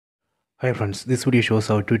Hi friends, this video shows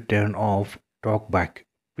how to turn off TalkBack.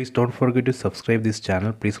 Please don't forget to subscribe this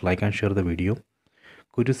channel. Please like and share the video.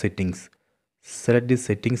 Go to settings. Select the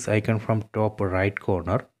settings icon from top right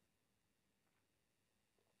corner.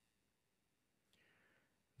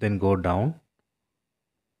 Then go down.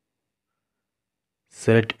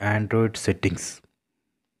 Select Android settings.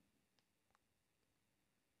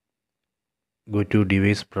 Go to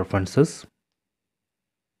device preferences.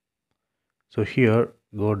 So here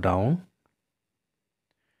go down.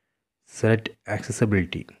 Select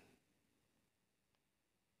accessibility.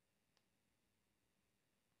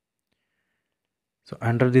 So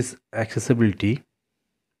under this accessibility,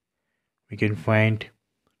 we can find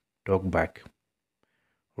TalkBack.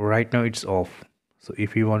 Right now it's off. So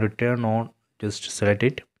if you want to turn on, just select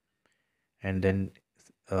it and then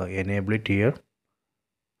enable it here.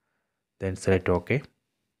 Then select OK.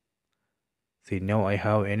 See, now I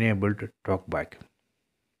have enabled TalkBack.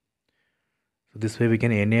 So this way we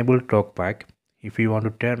can enable TalkBack. If you want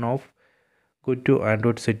to turn off, go to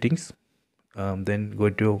Android settings, then go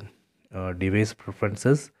to device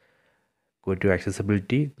preferences, go to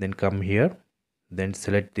accessibility, then come here, then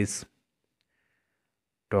select this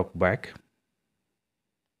TalkBack,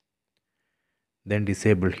 then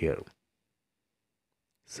disable here.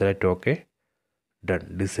 Select OK.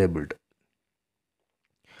 Done. Disabled.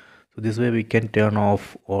 So this way we can turn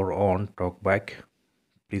off or on TalkBack.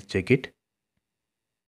 Please check it.